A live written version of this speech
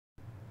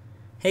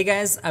Hey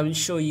guys, I will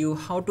show you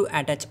how to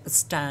attach a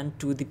stand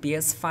to the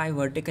PS5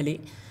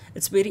 vertically.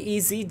 It's very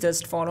easy,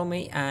 just follow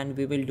me and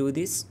we will do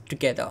this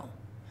together.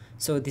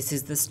 So this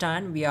is the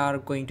stand we are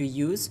going to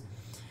use.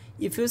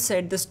 If you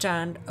set the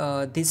stand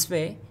this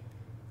way,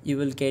 you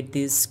will get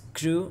this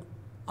screw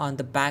on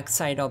the back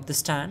side of the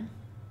stand.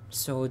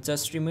 So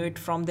just remove it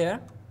from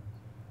there.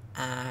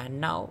 And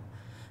now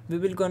we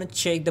will gonna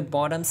check the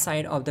bottom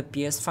side of the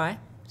PS5.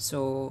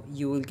 So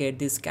you will get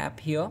this cap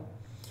here.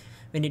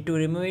 We need to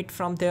remove it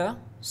from there,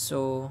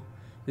 so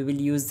we will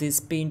use this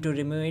pin to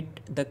remove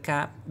the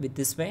cap with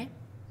this way.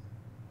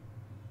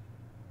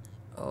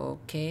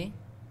 Okay,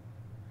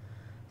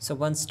 so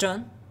once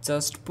done,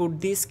 just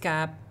put this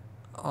cap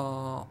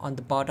on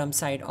the bottom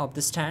side of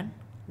the stand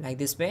like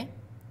this way.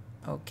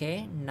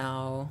 Okay,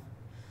 now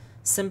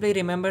simply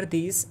remember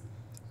these.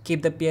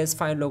 Keep the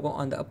PS5 logo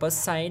on the upper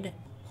side,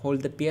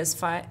 hold the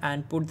PS5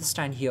 and put the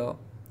stand here,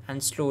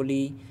 and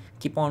slowly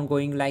keep on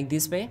going like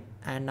this way.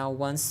 And now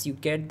once you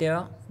get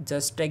there,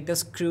 just take the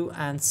screw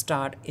and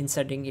start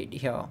inserting it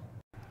here.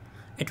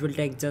 It will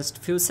take just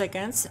few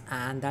seconds,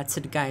 and that's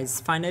it guys.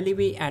 Finally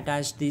we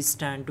attached this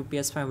stand to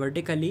PS5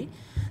 vertically.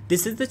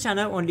 This is the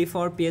channel only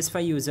for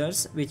PS5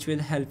 users, which will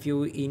help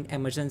you in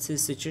emergency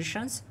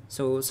situations.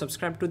 So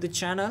subscribe to the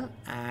channel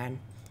and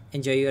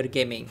enjoy your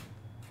gaming.